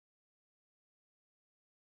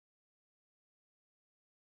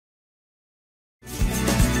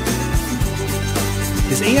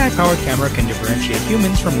This AI-powered camera can differentiate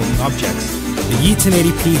humans from moving objects. The Yi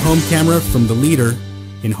 1080p home camera from the leader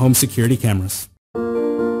in home security cameras.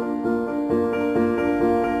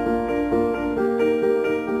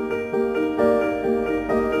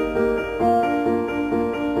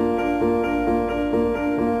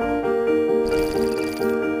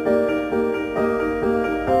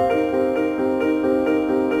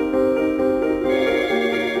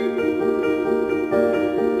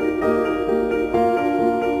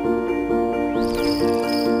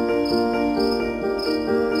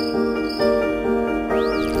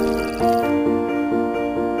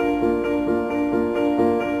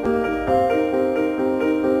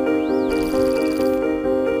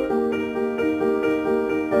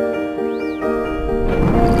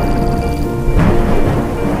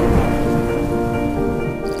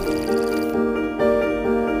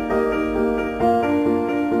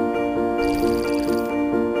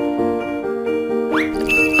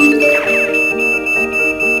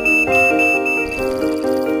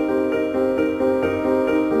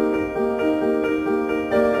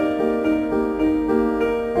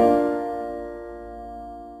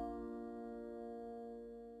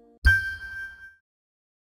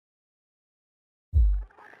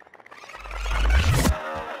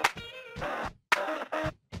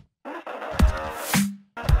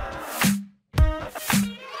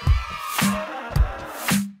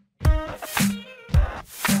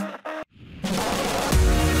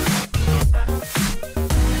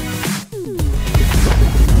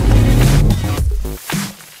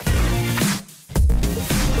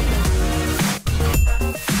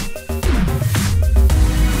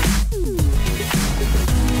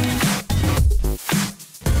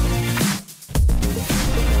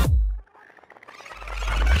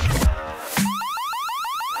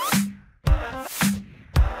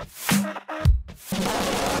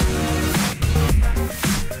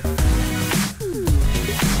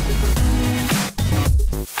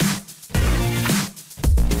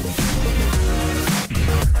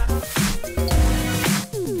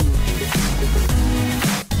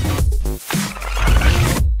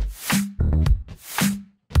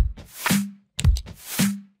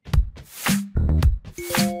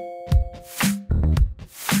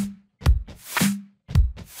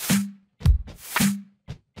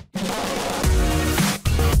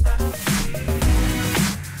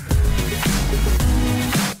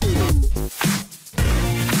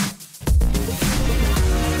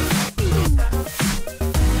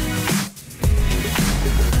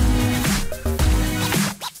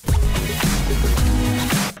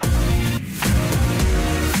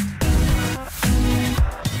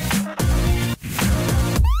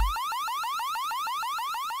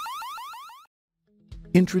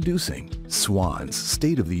 Introducing Swan's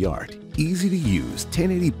state-of-the-art, easy-to-use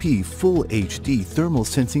 1080p Full HD thermal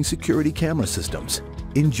sensing security camera systems.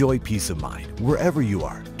 Enjoy peace of mind wherever you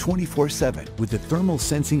are, 24/7 with the thermal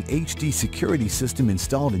sensing HD security system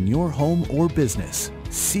installed in your home or business.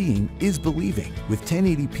 Seeing is believing with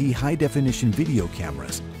 1080p high-definition video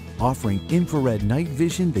cameras offering infrared night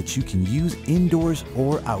vision that you can use indoors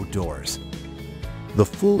or outdoors. The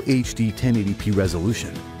Full HD 1080p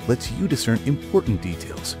resolution lets you discern important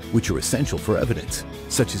details which are essential for evidence,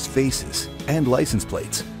 such as faces and license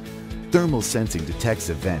plates. Thermal sensing detects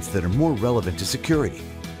events that are more relevant to security.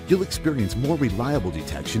 You'll experience more reliable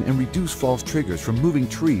detection and reduce false triggers from moving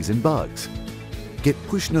trees and bugs. Get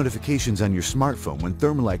push notifications on your smartphone when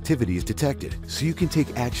thermal activity is detected so you can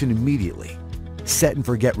take action immediately. Set and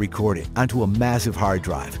forget recording onto a massive hard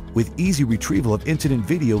drive with easy retrieval of incident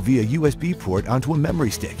video via USB port onto a memory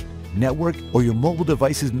stick, network, or your mobile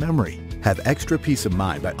device's memory. Have extra peace of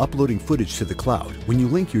mind by uploading footage to the cloud when you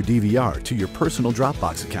link your DVR to your personal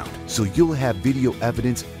Dropbox account, so you'll have video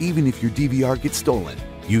evidence even if your DVR gets stolen.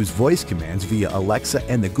 Use voice commands via Alexa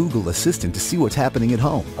and the Google Assistant to see what's happening at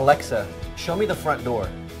home. Alexa, show me the front door.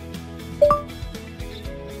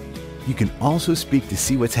 You can also speak to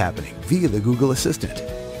see what's happening via the Google Assistant.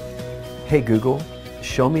 Hey Google,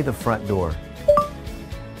 show me the front door.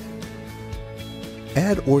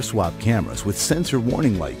 Add or swap cameras with sensor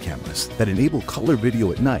warning light cameras that enable color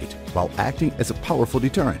video at night while acting as a powerful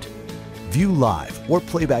deterrent. View live or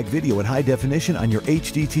playback video in high definition on your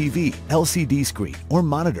HD TV, LCD screen, or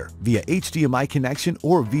monitor via HDMI connection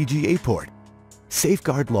or VGA port.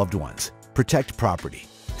 Safeguard loved ones, protect property,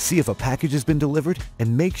 see if a package has been delivered,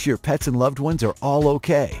 and make sure pets and loved ones are all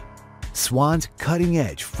okay. Swan's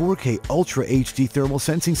cutting-edge 4K Ultra HD thermal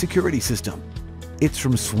sensing security system. It's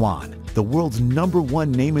from Swan, the world's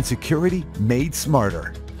 #1 name in security made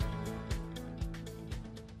smarter.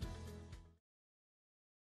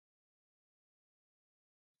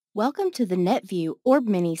 Welcome to the NetView Orb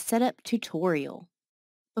Mini Setup tutorial.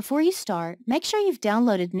 Before you start, make sure you've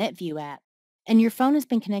downloaded NetView app and your phone has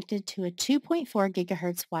been connected to a 2.4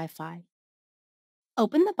 GHz Wi-Fi.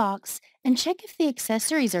 Open the box and check if the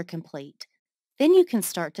accessories are complete. Then you can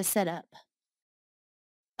start to set up.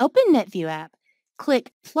 Open NetView app,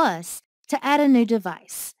 click Plus to add a new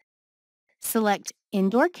device. Select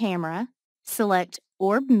Indoor Camera, select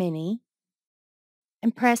Orb Mini,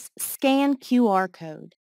 and press Scan QR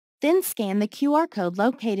Code. Then scan the QR code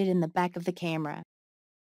located in the back of the camera.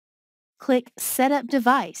 Click Set Up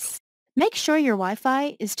Device. Make sure your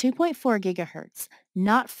Wi-Fi is 2.4 GHz,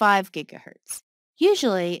 not 5 GHz.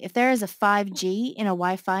 Usually, if there is a 5G in a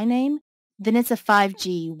Wi-Fi name, then it's a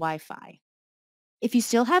 5G Wi-Fi. If you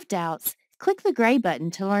still have doubts, click the gray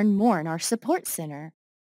button to learn more in our support center.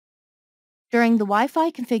 During the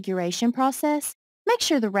Wi-Fi configuration process, make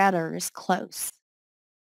sure the router is close.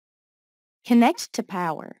 Connect to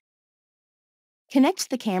power. Connect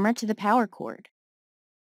the camera to the power cord.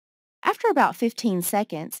 After about 15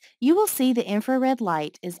 seconds, you will see the infrared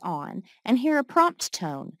light is on and hear a prompt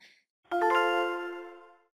tone.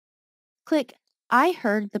 Click I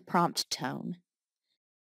heard the prompt tone.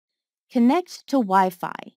 Connect to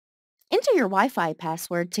Wi-Fi. Enter your Wi-Fi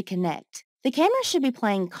password to connect. The camera should be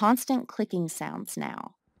playing constant clicking sounds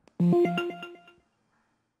now.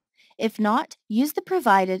 If not, use the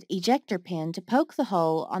provided ejector pin to poke the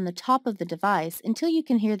hole on the top of the device until you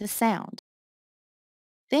can hear the sound.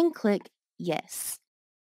 Then click Yes.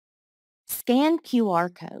 Scan QR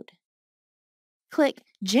code. Click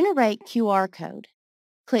Generate QR code.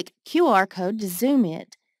 Click QR code to zoom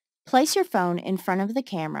it. Place your phone in front of the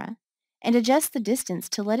camera and adjust the distance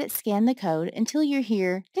to let it scan the code until you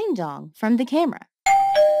hear ding dong from the camera.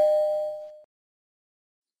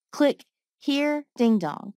 Click Hear ding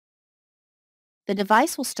dong. The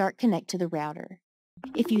device will start connect to the router.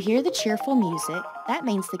 If you hear the cheerful music, that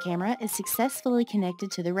means the camera is successfully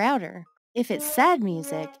connected to the router. If it's sad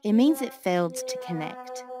music, it means it failed to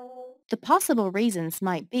connect. The possible reasons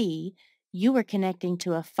might be you were connecting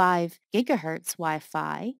to a 5 GHz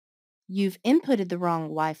Wi-Fi, you've inputted the wrong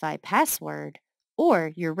Wi-Fi password,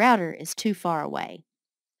 or your router is too far away.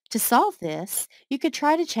 To solve this, you could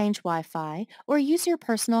try to change Wi-Fi or use your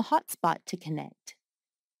personal hotspot to connect.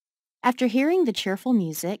 After hearing the cheerful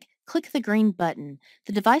music, click the green button.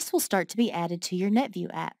 The device will start to be added to your NetView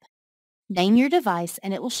app. Name your device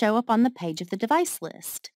and it will show up on the page of the device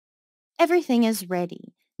list. Everything is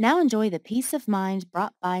ready. Now enjoy the peace of mind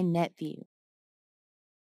brought by NetView.